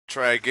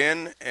try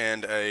again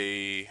and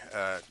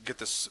get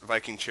this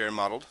Viking chair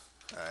modeled.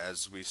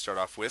 As we start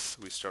off with,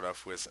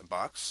 a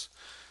box.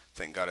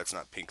 Thank God it's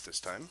not pink this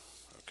time.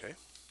 Okay.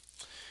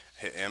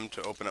 Hit M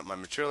to open up my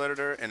material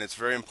editor, and it's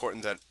very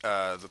important that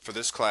for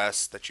this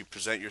class that you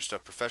present your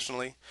stuff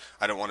professionally.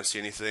 I don't want to see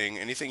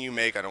anything you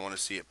make. I don't want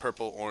to see it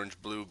purple,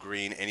 orange, blue,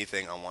 green,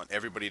 anything. I want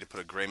everybody to put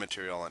a gray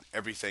material on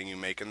everything you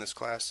make in this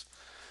class.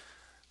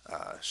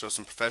 Show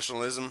some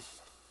professionalism.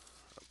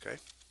 Okay.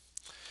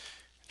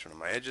 Turn on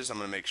my edges. I'm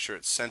going to make sure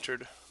it's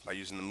centered by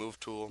using the move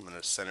tool. I'm going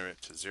to center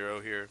it to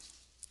 0 here.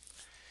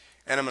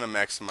 And I'm going to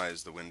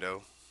maximize the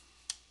window.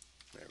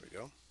 There we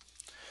go.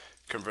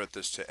 Convert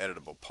this to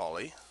editable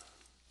poly.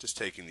 Just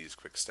taking these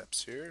quick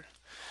steps here.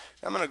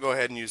 I'm going to go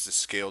ahead and use the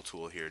scale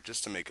tool here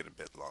just to make it a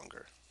bit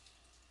longer.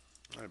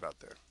 Right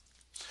about there.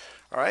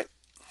 Alright.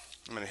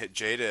 I'm going to hit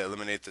J to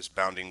eliminate this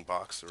bounding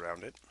box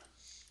around it.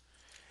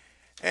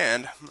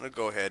 And I'm going to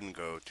go ahead and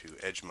go to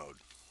edge mode.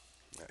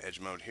 Now, edge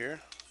mode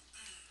here.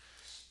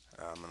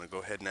 I'm going to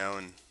go ahead now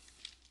and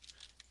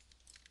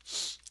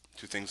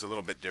do things a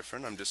little bit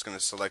different. I'm just going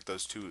to select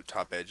those two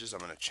top edges. I'm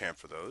going to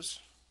chamfer those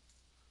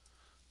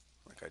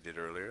like I did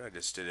earlier. I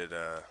just did it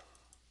a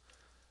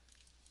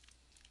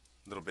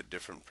little bit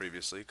different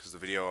previously because the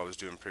video I was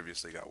doing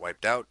previously got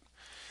wiped out.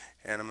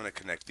 And I'm going to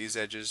connect these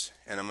edges,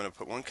 and I'm going to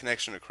put one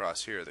connection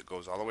across here that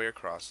goes all the way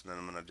across, and then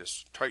I'm going to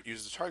just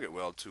use the target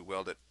weld to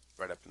weld it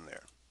right up in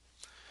there.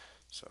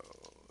 So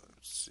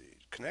let's see,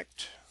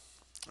 connect.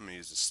 I'm going to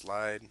use the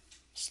slide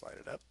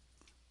it up.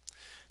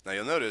 Now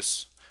you'll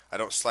notice I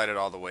don't slide it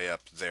all the way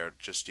up there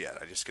just yet.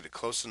 I just get it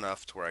close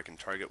enough to where I can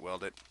target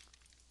weld it.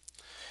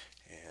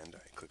 And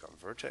I click on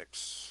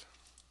vertex,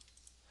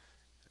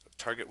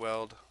 target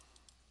weld,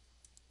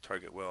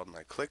 and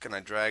I click and I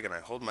drag and I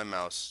hold my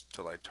mouse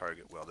till I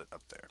target weld it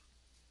up there.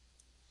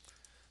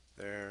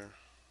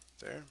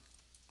 There.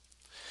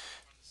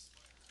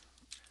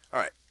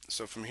 Alright,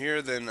 so from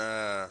here then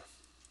I'm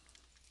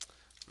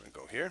going to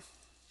go here.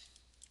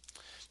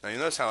 Now you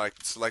notice how I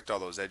select all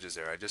those edges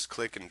there. I just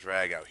click and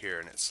drag out here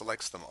and it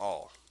selects them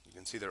all. You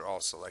can see they're all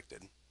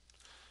selected.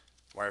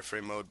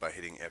 Wireframe mode by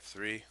hitting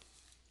F3.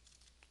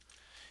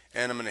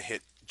 And I'm going to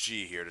hit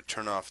G here to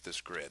turn off this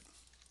grid.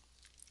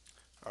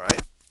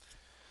 Alright,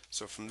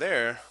 so from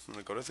there I'm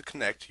going to go to the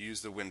connect,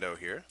 use the window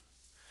here.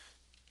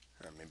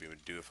 Maybe it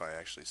would do if I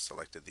actually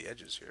selected the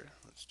edges here.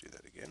 Let's do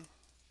that again.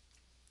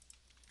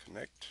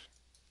 Connect.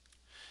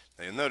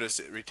 Now you'll notice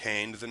it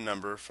retained the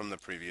number from the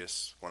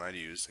previous one I'd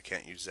used. I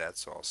can't use that,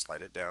 so I'll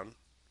slide it down.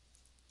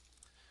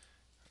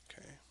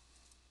 Okay,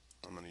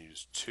 I'm going to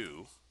use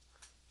 2.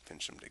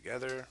 Pinch them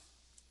together.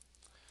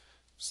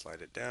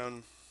 Slide it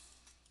down.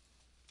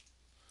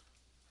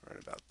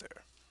 Right about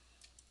there.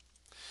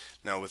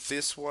 Now with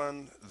this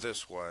one,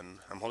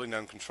 I'm holding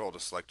down Control to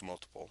select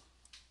multiple.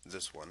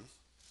 This one.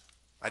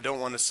 I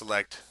don't want to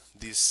select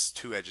these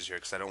two edges here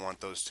because I don't want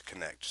those to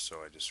connect.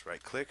 So I just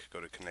right click,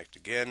 go to connect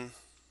again.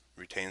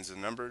 Retains the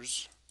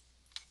numbers,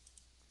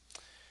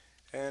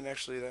 and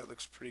actually that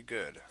looks pretty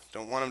good.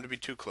 Don't want them to be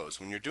too close.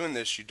 When you're doing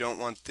this, you don't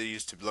want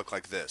these to look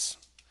like this.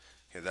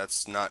 Okay,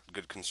 that's not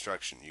good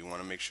construction. You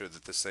want to make sure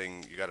that this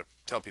thing, you got to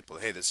tell people,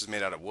 hey, this is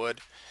made out of wood.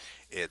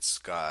 It's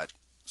got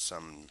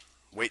some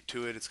weight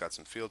to it. It's got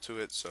some feel to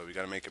it. So we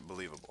got to make it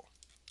believable.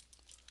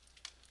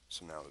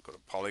 So now we go to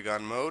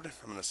polygon mode.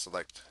 I'm going to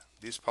select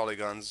these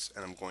polygons,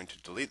 and I'm going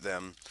to delete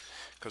them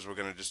because we're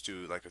going to just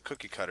do like a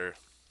cookie cutter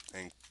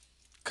and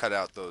cut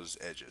out those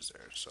edges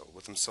there. So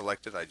with them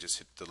selected, I just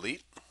hit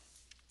delete,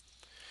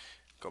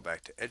 go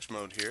back to edge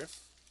mode here,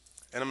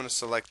 and I'm going to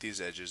select these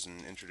edges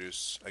and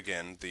introduce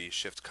again the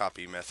shift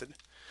copy method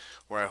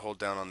where I hold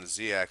down on the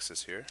Z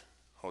axis here,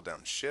 hold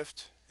down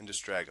shift and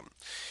just drag them.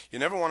 You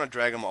never want to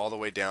drag them all the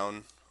way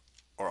down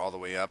or all the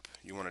way up.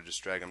 You want to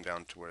just drag them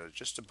down to where they're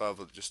just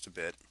above just a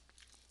bit,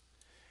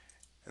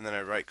 and then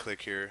I right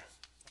click here,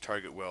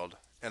 target weld,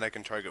 and I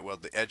can target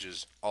weld the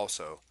edges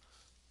also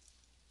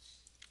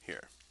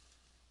here.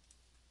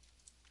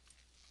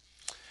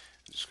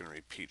 I'm just going to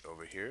repeat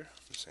over here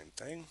the same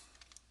thing.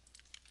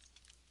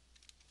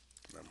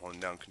 I'm holding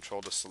down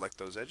Control to select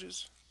those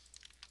edges.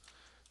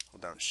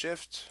 Hold down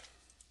Shift,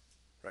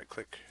 right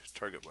click,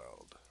 target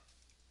weld.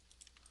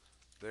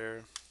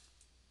 There.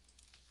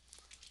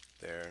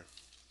 Okay.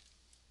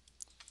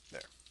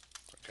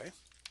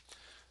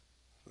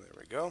 There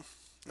we go.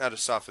 Now to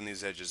soften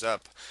these edges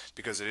up,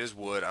 because it is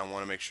wood, I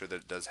want to make sure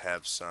that it does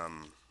have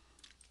some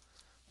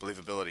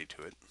believability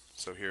to it.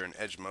 So here in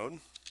edge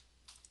mode,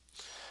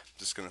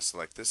 just going to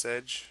select this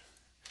edge.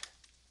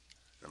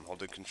 I'm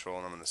holding Control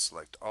and I'm going to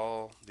select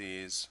all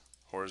these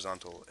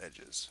horizontal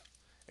edges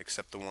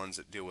except the ones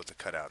that deal with the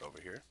cutout over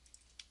here.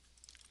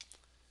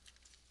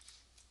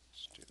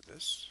 Let's do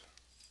this,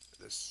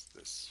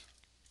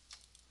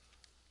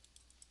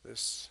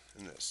 this,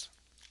 and this.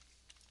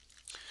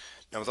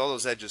 Now with all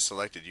those edges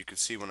selected, you can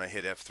see when I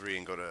hit F3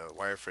 and go to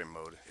wireframe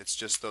mode, it's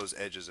just those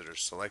edges that are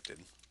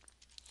selected.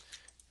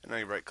 And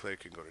I right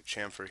click and go to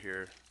chamfer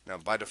here. Now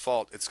by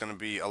default it's going to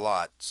be a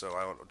lot, so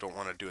I don't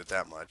want to do it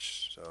that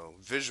much. So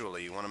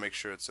visually you want to make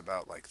sure it's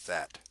about like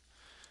that.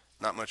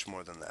 Not much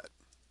more than that.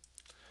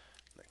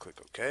 I click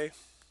OK.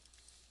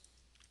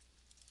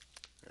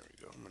 There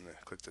we go. I'm going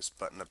to click this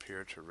button up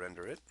here to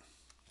render it.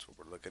 That's what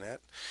we're looking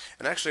at.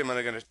 And actually, I'm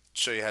going to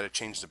show you how to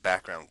change the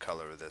background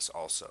color of this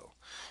also,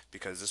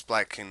 because this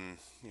black can,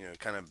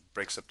 kind of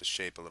breaks up the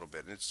shape a little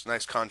bit. It's a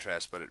nice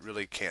contrast, but it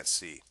really can't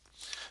see.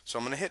 So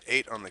I'm going to hit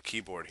 8 on the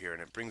keyboard here,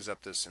 and it brings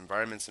up this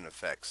environments and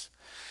effects.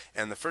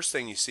 And the first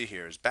thing you see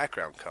here is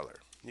background color.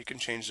 You can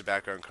change the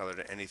background color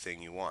to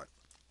anything you want.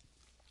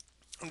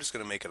 I'm just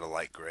going to make it a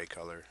light gray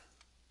color,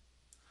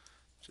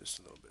 just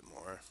a little bit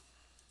more.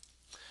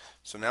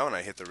 So now when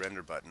I hit the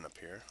render button up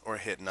here, or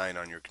hit 9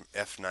 on your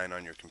F9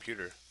 on your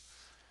computer,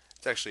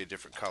 it's actually a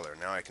different color.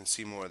 Now I can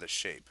see more of the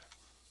shape.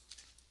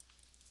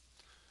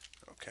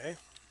 Okay.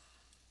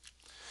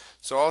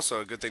 So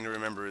also a good thing to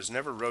remember is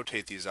never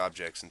rotate these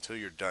objects until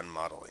you're done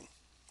modeling.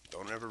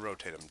 Don't ever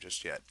rotate them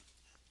just yet.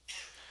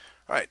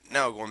 Alright,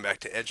 now going back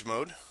to edge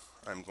mode,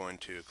 I'm going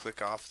to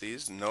click off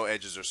these. No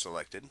edges are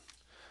selected.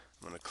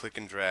 I'm going to click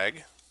and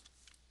drag.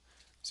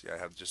 See, I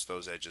have just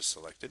those edges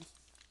selected.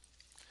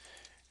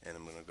 And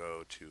I'm going to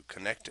go to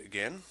connect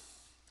again.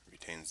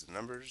 Retains the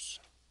numbers.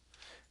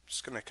 I'm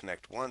just going to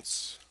connect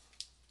once,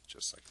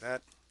 just like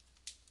that.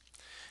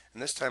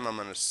 And this time I'm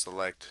going to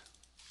select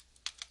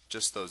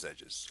just those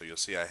edges. So you'll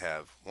see I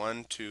have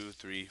 1, 2,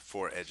 3,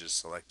 4 edges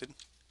selected.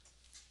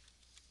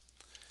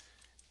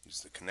 Use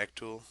the connect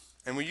tool.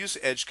 And we use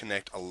edge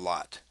connect a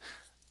lot.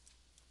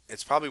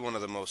 It's probably one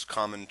of the most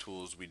common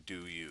tools we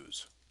do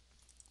use.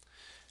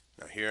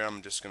 Now here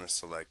I'm just going to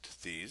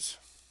select these.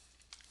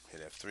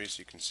 Hit F3 so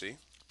you can see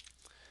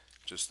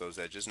just those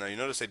edges. Now you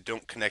notice they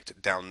don't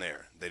connect down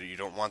there. You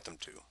don't want them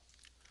to.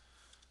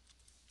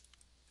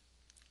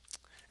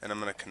 And I'm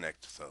going to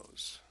connect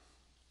those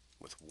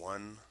with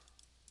one.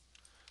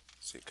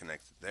 See it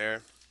connected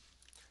there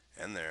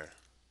and there.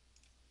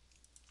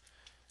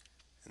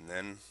 And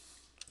then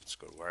let's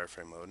go to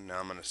wireframe mode. Now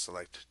I'm going to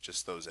select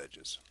just those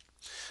edges.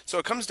 So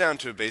it comes down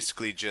to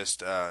basically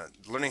just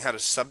learning how to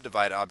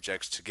subdivide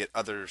objects to get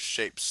other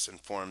shapes and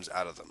forms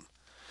out of them.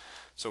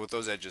 So with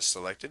those edges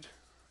selected,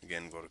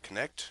 again go to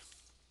connect.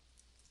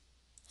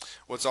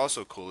 What's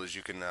also cool is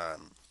you can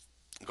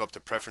go up to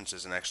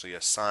preferences and actually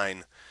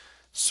assign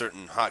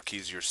certain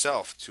hotkeys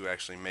yourself to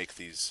actually make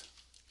these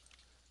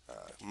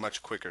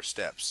much quicker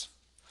steps.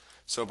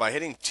 So by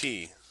hitting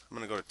T, I'm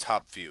going to go to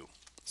top view.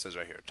 It says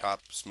right here,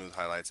 top, smooth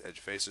highlights, edge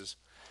faces.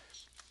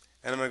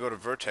 And I'm going to go to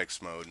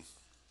vertex mode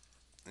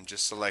and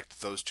just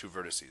select those two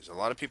vertices. A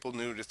lot of people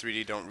new to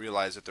 3D don't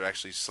realize that they're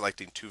actually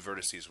selecting two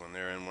vertices when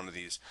they're in one of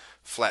these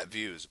flat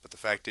views, but the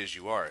fact is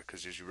you are,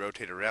 because as you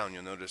rotate around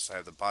you'll notice I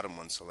have the bottom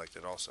one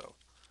selected also.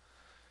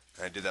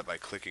 And I did that by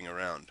clicking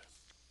around.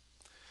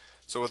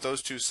 So with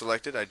those two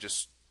selected, I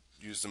just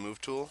use the move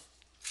tool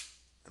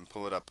and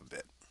pull it up a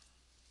bit,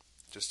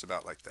 just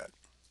about like that.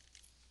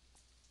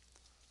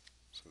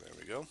 So there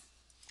we go.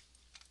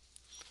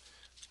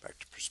 Back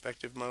to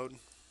perspective mode.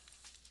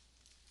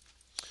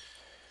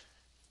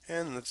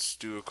 And let's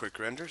do a quick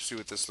render, see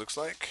what this looks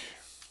like.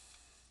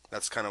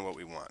 That's kind of what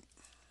we want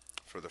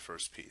for the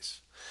first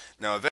piece. Now